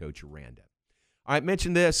 Congratulations to Coach Aranda. All right,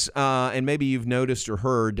 mention this, and maybe you've noticed or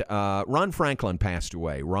heard, Ron Franklin passed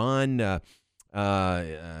away. Ron,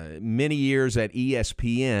 many years at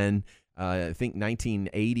ESPN, I think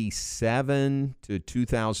 1987 to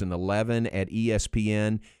 2011 at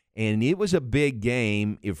ESPN, and it was a big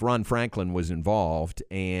game if Ron Franklin was involved,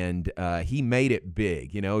 and he made it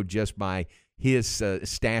big, just by his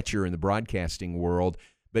stature in the broadcasting world.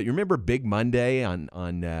 But you remember Big Monday on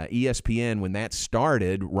ESPN when that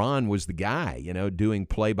started? Ron was the guy, doing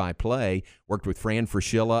play-by-play. Worked with Fran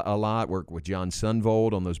Fraschilla a lot. Worked with John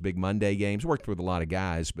Sunvold on those Big Monday games. Worked with a lot of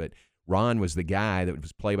guys, but Ron was the guy that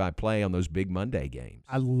was play-by-play on those Big Monday games.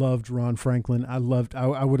 I loved Ron Franklin. I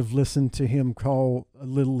would have listened to him call a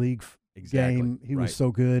Little League game. He was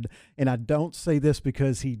so good. And I don't say this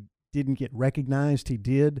because he didn't get recognized. He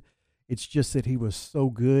did. It's just that he was so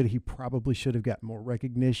good, he probably should have got more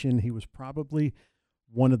recognition. He was probably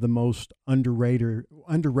one of the most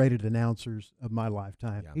underrated announcers of my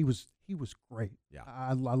lifetime. Yeah. He was great. Yeah.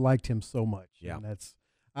 I liked him so much. Yeah. And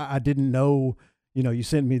I didn't know, you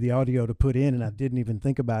sent me the audio to put in, and I didn't even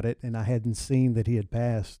think about it, and I hadn't seen that he had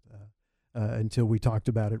passed until we talked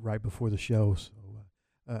about it right before the show. So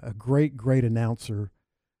a great announcer,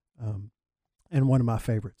 and one of my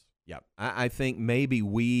favorites. Yeah, I think maybe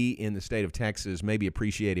we in the state of Texas maybe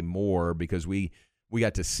appreciate him more because we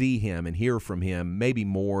got to see him and hear from him maybe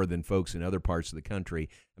more than folks in other parts of the country.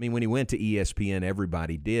 I mean, when he went to ESPN,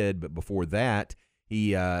 everybody did, but before that,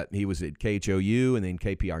 he was at KHOU and then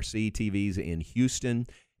KPRC TVs in Houston,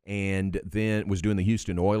 and then was doing the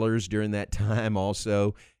Houston Oilers during that time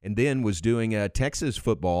also, and then was doing Texas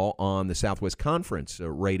football on the Southwest Conference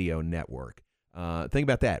radio network. Think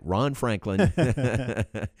about that. Ron Franklin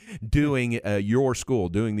doing your school,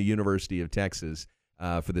 doing the University of Texas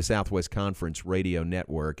for the Southwest Conference radio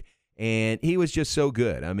network. And he was just so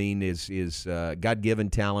good. I mean, his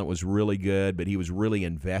God-given talent was really good, but he was really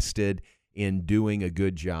invested in doing a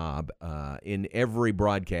good job in every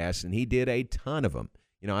broadcast, and he did a ton of them.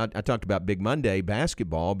 I talked about Big Monday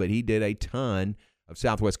basketball, but he did a ton of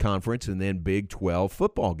Southwest Conference and then Big 12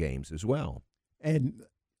 football games as well. And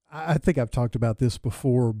I think I've talked about this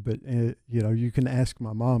before, but, you can ask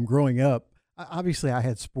my mom. Growing up, obviously I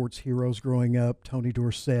had sports heroes growing up, Tony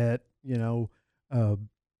Dorsett,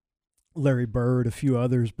 Larry Bird, a few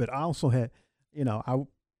others, but I also had,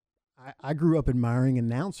 I grew up admiring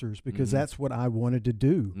announcers because that's what I wanted to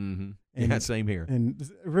do. Mm-hmm. Yeah, same here. And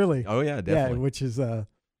really. Oh, yeah, definitely. Yeah, which is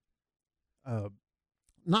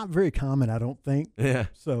not very common, I don't think. Yeah.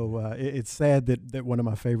 So it's sad that one of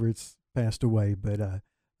my favorites passed away, but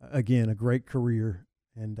again, a great career,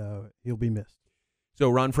 and he'll be missed. So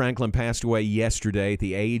Ron Franklin passed away yesterday at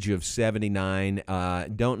the age of 79.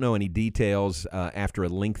 Don't know any details after a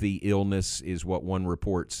lengthy illness is what one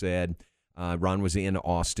report said. Ron was in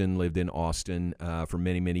Austin, lived in Austin for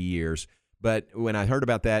many, many years. But when I heard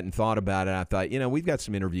about that and thought about it, I thought, we've got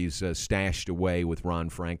some interviews stashed away with Ron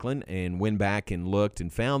Franklin, and went back and looked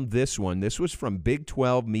and found this one. This was from Big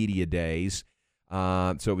 12 Media Days.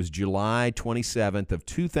 So it was July 27th of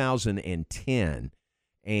 2010.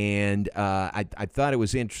 And I thought it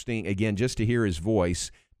was interesting, again, just to hear his voice,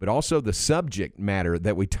 but also the subject matter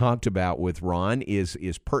that we talked about with Ron is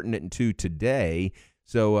pertinent to today.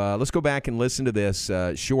 So let's go back and listen to this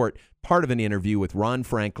short part of an interview with Ron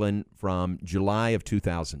Franklin from July of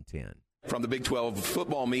 2010. From the Big 12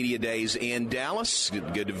 football media days in Dallas,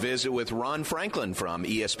 good to visit with Ron Franklin from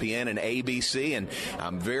ESPN and ABC, and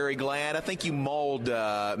I'm very glad. I think you mulled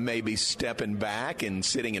maybe stepping back and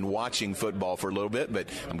sitting and watching football for a little bit, but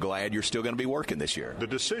I'm glad you're still going to be working this year. The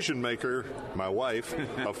decision maker, my wife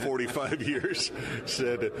of 45 years,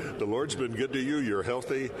 said, the Lord's been good to you. You're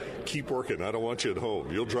healthy. Keep working. I don't want you at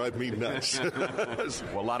home. You'll drive me nuts.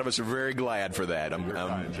 Well, a lot of us are very glad for that. I'm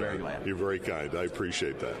very glad. You're very kind. I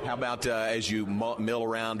appreciate that. How about as you mill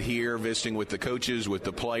around here, visiting with the coaches, with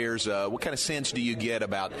the players, what kind of sense do you get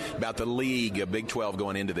about the league, Big 12,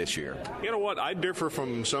 going into this year? You know what? I differ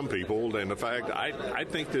from some people in the fact I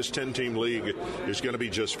think this 10-team league is going to be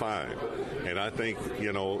just fine, and I think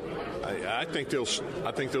I think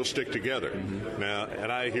they'll stick together. Now,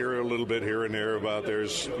 and I hear a little bit here and there about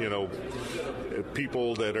there's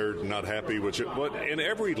people that are not happy with it, but in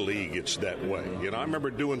every league it's that way. I remember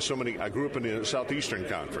doing so many. I grew up in the Southeastern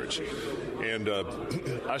Conference, and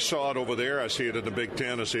I saw it over there. I see it in the Big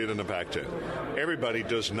Ten. I see it in the Pac-10. Everybody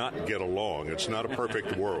does not get along. It's not a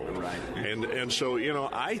perfect world, and so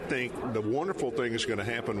I think the wonderful thing is going to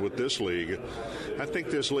happen with this league. I think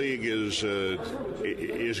this league is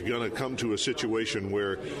going to come to a situation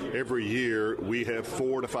where every year we have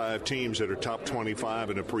 4 to 5 teams that are top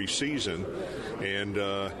 25 in a preseason, and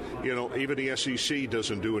even the SEC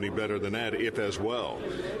doesn't do any better than that, if as well,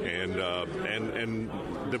 and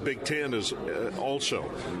the Big Ten is also.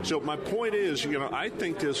 So my point is, I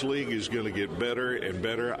think this league is going to get better and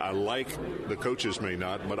better. I like, the coaches may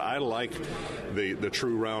not, but I like the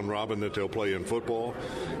true round robin that they'll play in football,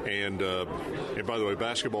 and by the way,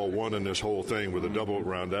 basketball won in this whole thing with a double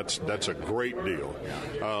round. That's a great deal.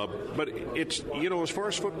 But it's, as far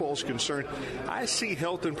as football is concerned, I see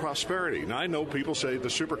health and prosperity. Now, I know people say the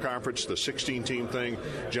Super Conference, the 16-team thing,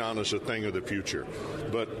 John, is a thing of the future.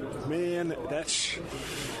 But, man,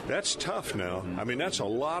 that's tough now. I mean, that's a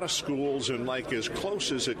lot of schools, and like as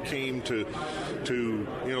close as it came to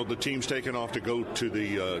the teams taking off to go to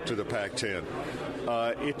the Pac-10.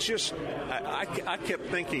 It just, I kept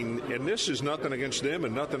thinking, and this is nothing against them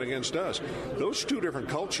and nothing against us. Those two different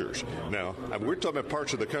cultures. Now, we're talking about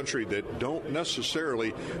parts of the country that don't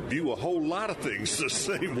necessarily view a whole lot of things the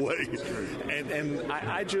same way. And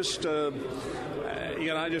I just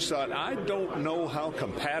thought, I don't know how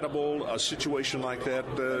compatible a situation like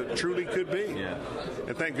that truly could be. Yeah.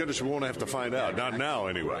 And thank goodness we won't have to find out. Not now,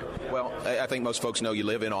 anyway. Well, I think most folks know you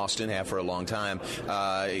live in Austin, have for a long time.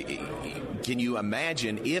 Can you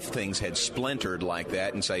imagine if things had splintered like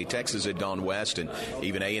that and, say, Texas had gone west and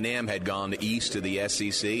even A&M had gone east to the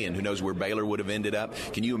SEC, and who knows where Baylor would have ended up?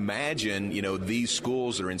 Can you imagine, these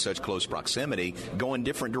schools that are in such close proximity going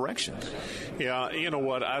different directions? Yeah, you know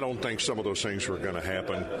what? I don't think some of those things were going to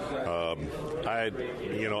happen.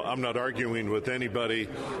 I'm not arguing with anybody,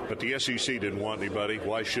 but the SEC didn't want anybody.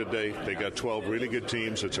 Why should they? They got 12 really good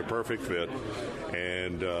teams. It's a perfect fit.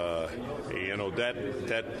 And,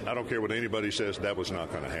 that I don't care what anybody says, that was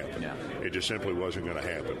not going to happen. Yeah. It just simply wasn't going to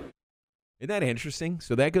happen. Isn't that interesting?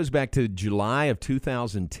 So that goes back to July of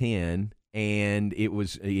 2010, and it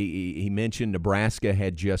was he mentioned Nebraska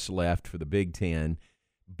had just left for the Big Ten,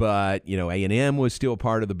 but A&M was still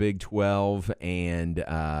part of the Big 12, and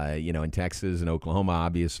and Texas and Oklahoma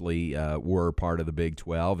obviously were part of the Big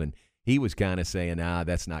 12, and he was kind of saying,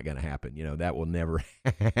 that's not going to happen. That will never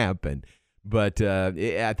happen. But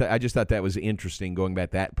I just thought that was interesting, going back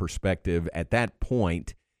that perspective at that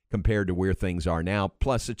point compared to where things are now,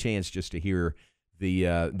 plus a chance just to hear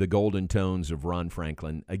the golden tones of Ron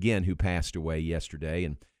Franklin, again, who passed away yesterday,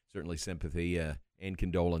 and certainly sympathy and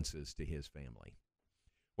condolences to his family.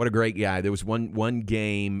 What a great guy. There was one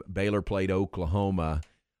game Baylor played Oklahoma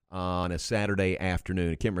on a Saturday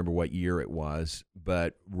afternoon. I can't remember what year it was,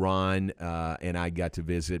 but Ron and I got to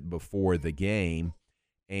visit before the game.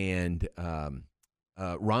 And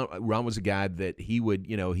Ron was a guy that he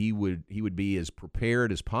would be as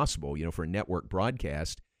prepared as possible, for a network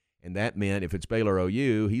broadcast, and that meant if it's Baylor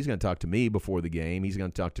OU, he's going to talk to me before the game. He's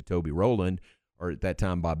going to talk to Toby Rowland, or at that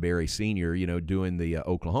time Bob Berry Sr., doing the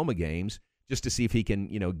Oklahoma games, just to see if he can,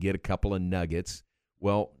 get a couple of nuggets.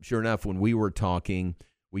 Well, sure enough, when we were talking,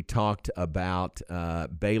 we talked about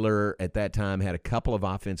Baylor at that time had a couple of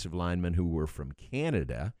offensive linemen who were from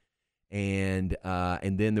Canada. And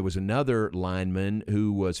then there was another lineman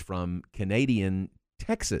who was from Canadian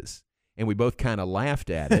Texas, and we both kind of laughed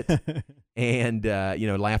at it, and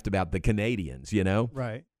laughed about the Canadians,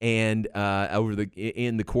 right? And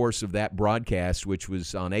in the course of that broadcast, which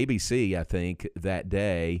was on ABC, I think that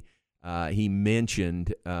day, he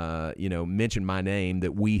mentioned my name,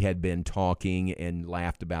 that we had been talking and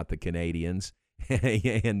laughed about the Canadians,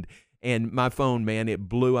 And my phone, man, it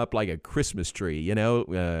blew up like a Christmas tree,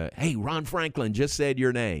 Hey, Ron Franklin just said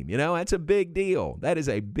your name. That's a big deal. That is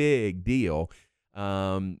a big deal.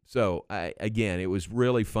 Again, it was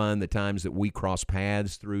really fun, the times that we crossed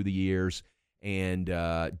paths through the years, and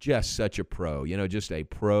just such a pro, just a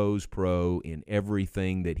pro's pro in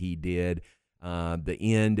everything that he did. The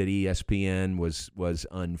end at ESPN was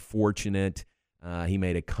unfortunate. He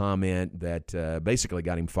made a comment that basically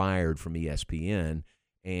got him fired from ESPN.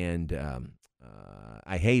 And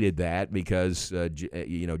I hated that because,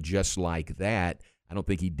 just like that, I don't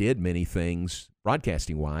think he did many things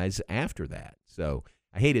broadcasting-wise after that. So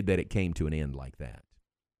I hated that it came to an end like that.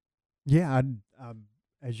 Yeah,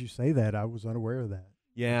 as you say that, I was unaware of that.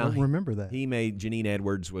 Yeah. I don't remember that. Janine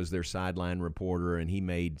Edwards was their sideline reporter, and he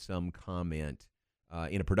made some comment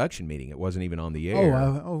in a production meeting. It wasn't even on the air.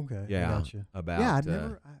 Okay. Yeah. I gotcha.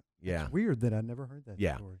 About, it's weird that I never heard that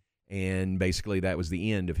story. And basically that was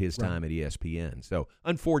the end of his time at ESPN. So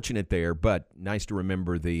unfortunate there, but nice to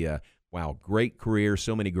remember the, great career,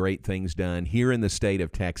 so many great things done here in the state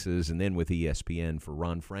of Texas and then with ESPN for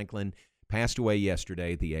Ron Franklin. Passed away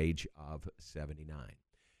yesterday at the age of 79.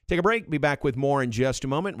 Take a break. Be back with more in just a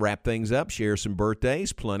moment. Wrap things up, share some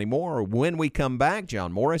birthdays, plenty more. When we come back,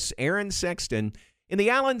 John Morris, Aaron Sexton, in the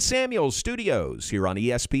Allen Samuels Studios here on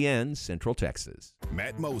ESPN Central Texas.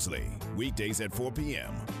 Matt Mosley, weekdays at 4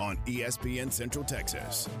 p.m. on ESPN Central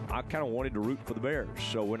Texas. I kind of wanted to root for the Bears,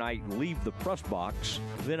 so when I leave the press box,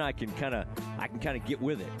 then I can kind of get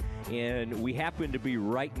with it. And we happened to be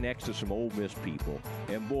right next to some Ole Miss people,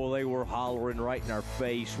 and boy, they were hollering right in our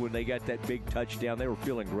face when they got that big touchdown. They were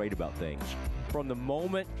feeling great about things. From the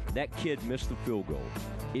moment that kid missed the field goal,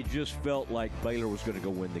 it just felt like Baylor was going to go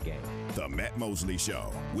win the game. The Matt Mosley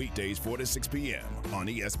Show, weekdays 4 to 6 p.m. on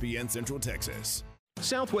ESPN Central Texas.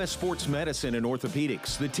 Southwest Sports Medicine and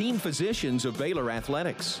Orthopedics, the team physicians of Baylor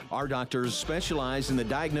Athletics. Our doctors specialize in the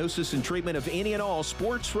diagnosis and treatment of any and all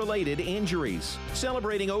sports-related injuries.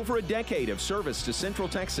 Celebrating over a decade of service to Central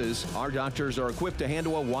Texas, our doctors are equipped to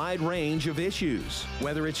handle a wide range of issues.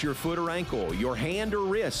 Whether it's your foot or ankle, your hand or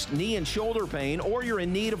wrist, knee and shoulder pain, or you're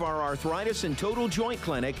in need of our arthritis and total joint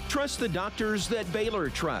clinic, trust the doctors that Baylor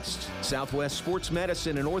trusts. Southwest Sports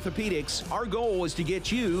Medicine and Orthopedics, our goal is to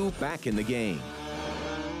get you back in the game.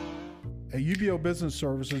 At UBO Business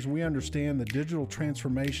Services, we understand that digital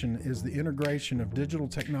transformation is the integration of digital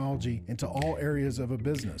technology into all areas of a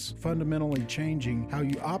business, fundamentally changing how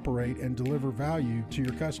you operate and deliver value to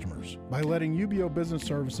your customers. By letting UBO Business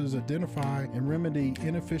Services identify and remedy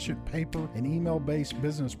inefficient paper and email-based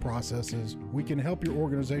business processes, we can help your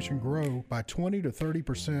organization grow by 20 to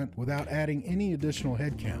 30% without adding any additional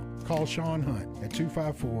headcount. Call Sean Hunt at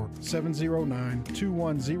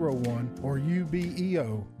 254-709-2101 or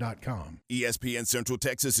ubeo.com. ESPN Central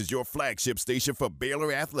Texas is your flagship station for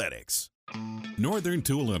Baylor Athletics. Northern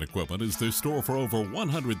Tool and Equipment is the store for over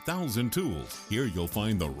 100,000 tools. Here you'll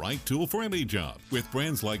find the right tool for any job with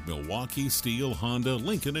brands like Milwaukee, Steel, Honda,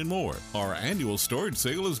 Lincoln, and more. Our annual storage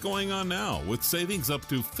sale is going on now with savings up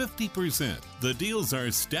to 50%. The deals are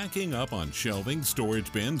stacking up on shelving,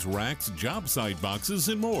 storage bins, racks, job site boxes,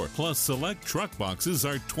 and more. Plus, select truck boxes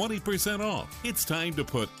are 20% off. It's time to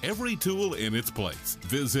put every tool in its place.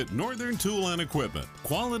 Visit Northern Tool and Equipment.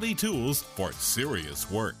 Quality tools for serious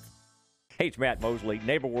work. Hey, it's Matt Mosley.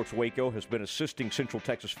 NeighborWorks Waco has been assisting Central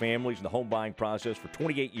Texas families in the home buying process for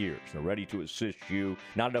 28 years. They're ready to assist you.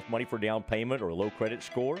 Not enough money for down payment or a low credit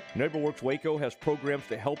score? NeighborWorks Waco has programs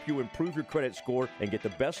to help you improve your credit score and get the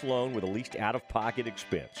best loan with the least out-of-pocket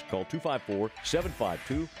expense. Call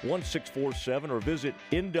 254-752-1647 or visit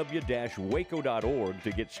nw-waco.org to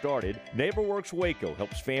get started. NeighborWorks Waco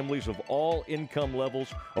helps families of all income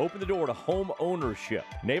levels open the door to home ownership.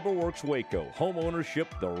 NeighborWorks Waco, home ownership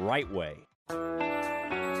the right way.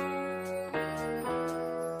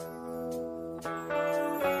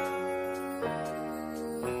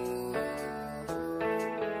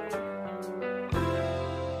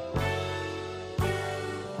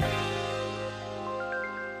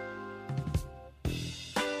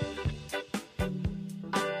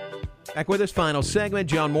 Back with us, final segment,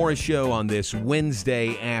 John Morris Show on this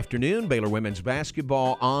Wednesday afternoon. Baylor women's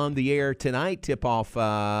basketball on the air tonight. Tip-off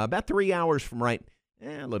about 3 hours from a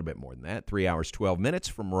little bit more than that, 3 hours, 12 minutes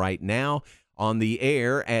from right now. On the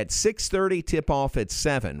air at 6:30, tip-off at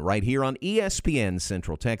 7, right here on ESPN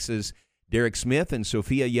Central Texas. Derek Smith and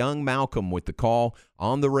Sophia Young-Malcolm with the call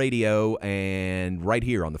on the radio and right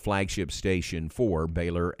here on the flagship station for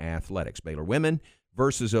Baylor Athletics. Baylor women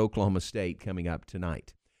versus Oklahoma State coming up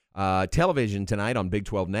tonight. Television tonight on Big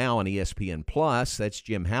 12 Now on ESPN Plus. That's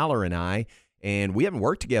Jim Haller and I, and we haven't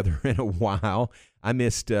worked together in a while. I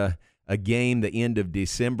missed a game the end of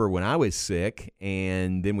December when I was sick,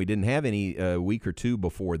 and then we didn't have any week or two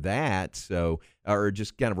before that, so or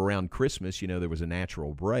just kind of around Christmas, there was a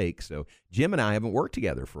natural break. So Jim and I haven't worked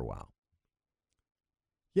together for a while.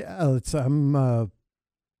 Yeah, I'm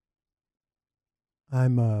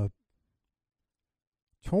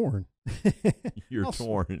torn. You're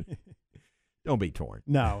torn. Don't be torn.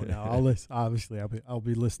 No. I'll listen. Obviously, I'll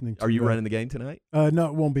be listening. Are you running the game tonight? No,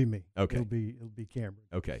 it won't be me. Okay. It'll be Cameron.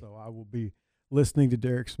 Okay. So I will be listening to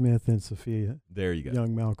Derek Smith and Sophia. There you go.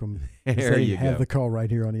 Young Malcolm. There you have go. the call right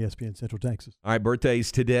here on ESPN Central Texas. All right,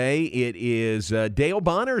 birthdays today. It is Dale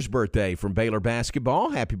Bonner's birthday from Baylor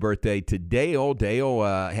basketball. Happy birthday to Dale. Dale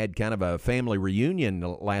had kind of a family reunion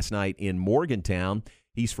last night in Morgantown.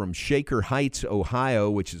 He's from Shaker Heights, Ohio,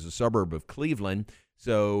 which is a suburb of Cleveland.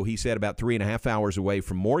 So he said about 3.5 hours away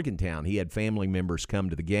from Morgantown. He had family members come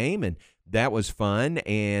to the game, and that was fun.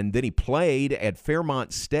 And then he played at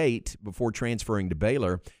Fairmont State before transferring to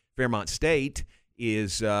Baylor. Fairmont State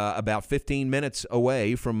is about 15 minutes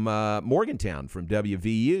away from Morgantown, from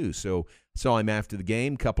WVU. So saw him after the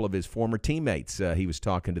game, a couple of his former teammates. He was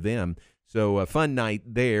talking to them. So a fun night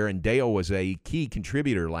there, and Dale was a key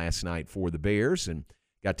contributor last night for the Bears and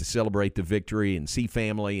got to celebrate the victory and see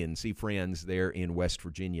family and see friends there in West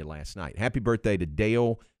Virginia last night. Happy birthday to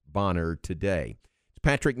Dale Bonner today. It's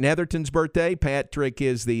Patrick Netherton's birthday. Patrick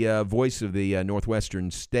is the voice of the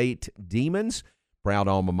Northwestern State Demons, proud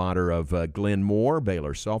alma mater of Glenn Moore,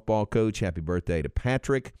 Baylor softball coach. Happy birthday to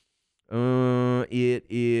Patrick.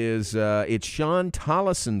 It's Sean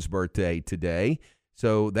Tollison's birthday today,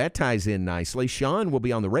 so that ties in nicely. Sean will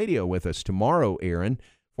be on the radio with us tomorrow, Aaron.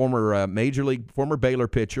 Former Baylor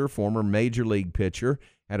pitcher, former Major League pitcher,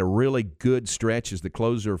 had a really good stretch as the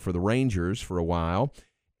closer for the Rangers for a while.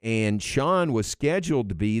 And Sean was scheduled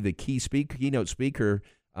to be the keynote speaker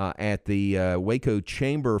at the Waco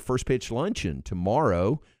Chamber First Pitch Luncheon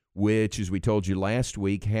tomorrow, which, as we told you last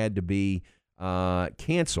week, had to be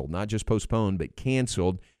canceled, not just postponed, but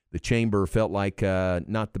canceled. The Chamber felt like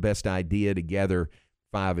not the best idea to gather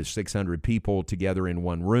 500 or 600 people together in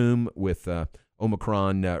one room with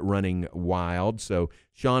Omicron running wild. So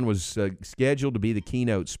Sean was scheduled to be the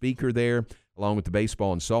keynote speaker there, along with the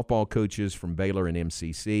baseball and softball coaches from Baylor and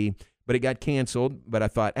MCC. But it got canceled. But I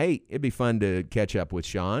thought, hey, it'd be fun to catch up with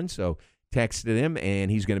Sean. So texted him, and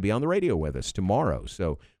he's going to be on the radio with us tomorrow.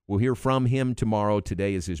 So we'll hear from him tomorrow.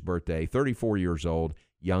 Today is his birthday, 34 years old,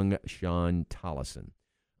 young Sean Tollison.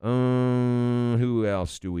 Who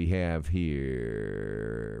else do we have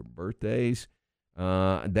here? Birthdays.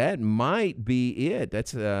 That might be it.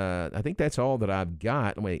 That's I think that's all that I've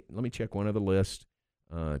got. Wait, let me check one other list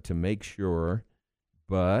to make sure.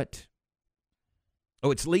 But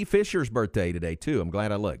it's Lee Fisher's birthday today too. I'm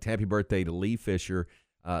glad I looked. Happy birthday to Lee Fisher.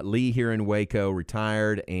 Lee here in Waco,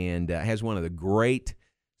 retired, and has one of the great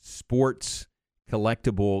sports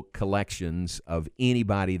collectible collections of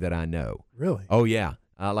anybody that I know. Really? Oh yeah,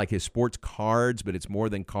 like his sports cards, but it's more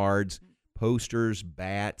than cards. Posters,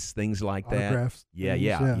 bats, things like that. Autographs.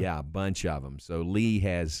 Yeah, a bunch of them. So Lee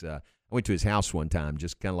has, I went to his house one time,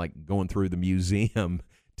 just kind of like going through the museum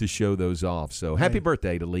to show those off. So happy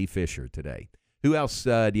birthday to Lee Fisher today. Who else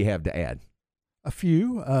do you have to add? A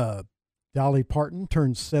few. Dolly Parton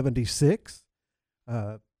turns 76.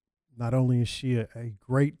 Not only is she a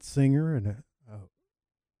great singer and a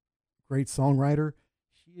great songwriter,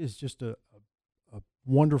 she is just a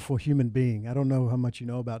wonderful human being. I don't know how much you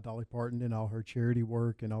know about Dolly Parton and all her charity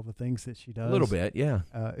work and all the things that she does. A little bit, yeah.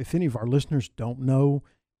 If any of our listeners don't know,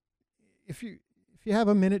 if you have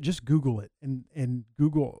a minute, just Google it and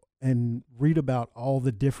Google and read about all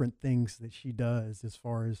the different things that she does as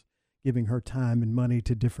far as giving her time and money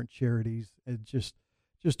to different charities. It's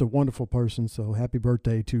just a wonderful person. So happy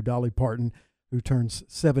birthday to Dolly Parton, who turns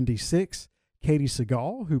 76. Katie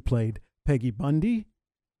Seagal, who played Peggy Bundy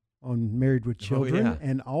on Married with Children,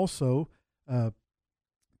 and also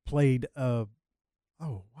played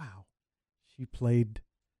she played,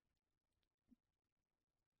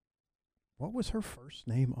 what was her first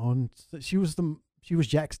name on? She was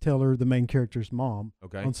Jax Teller, the main character's mom,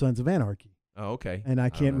 on Sons of Anarchy. Oh, okay. And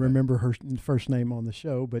I can't remember her first name on the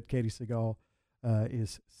show, but Katie Seagal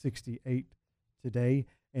is 68 today,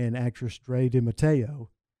 and actress Dre DiMatteo,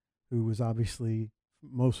 who was obviously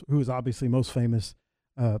most famous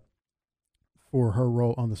for her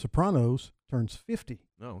role on The Sopranos, turns 50.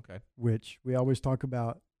 Oh, okay. Which we always talk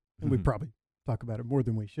about, and we probably talk about it more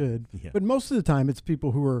than we should. Yeah. But most of the time, it's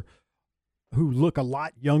people who look a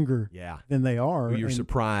lot younger than they are. Who you're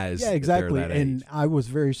surprised. Yeah, exactly. That they're that and age. I was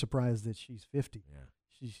very surprised that she's 50.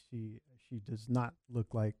 Yeah. She does not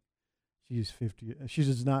look like she's 50. She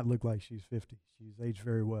does not look like she's 50. She's aged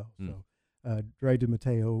very well. So Dre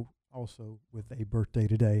DiMatteo also with a birthday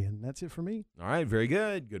today, and that's it for me. All right, very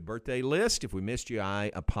good. Good birthday list. If we missed you, I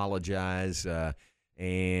apologize.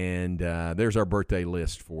 And there's our birthday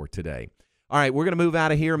list for today. All right, we're going to move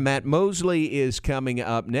out of here. Matt Mosley is coming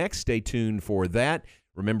up next. Stay tuned for that.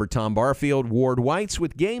 Remember Tom Barfield, Ward Whites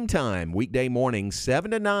with Game Time, weekday morning,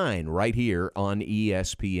 7 to 9, right here on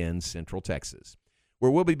ESPN Central Texas. where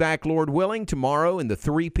we'll be back, Lord willing, tomorrow in the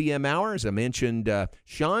 3 p.m. hour. As I mentioned,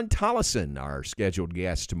 Sean Tollison, our scheduled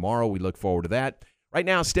guest tomorrow. We look forward to that. Right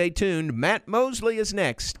now, stay tuned. Matt Mosley is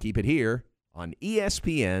next. Keep it here on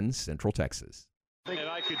ESPN Central Texas. And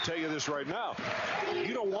I could tell you this right now.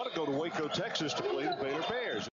 You don't want to go to Waco, Texas to play the Baylor Bears.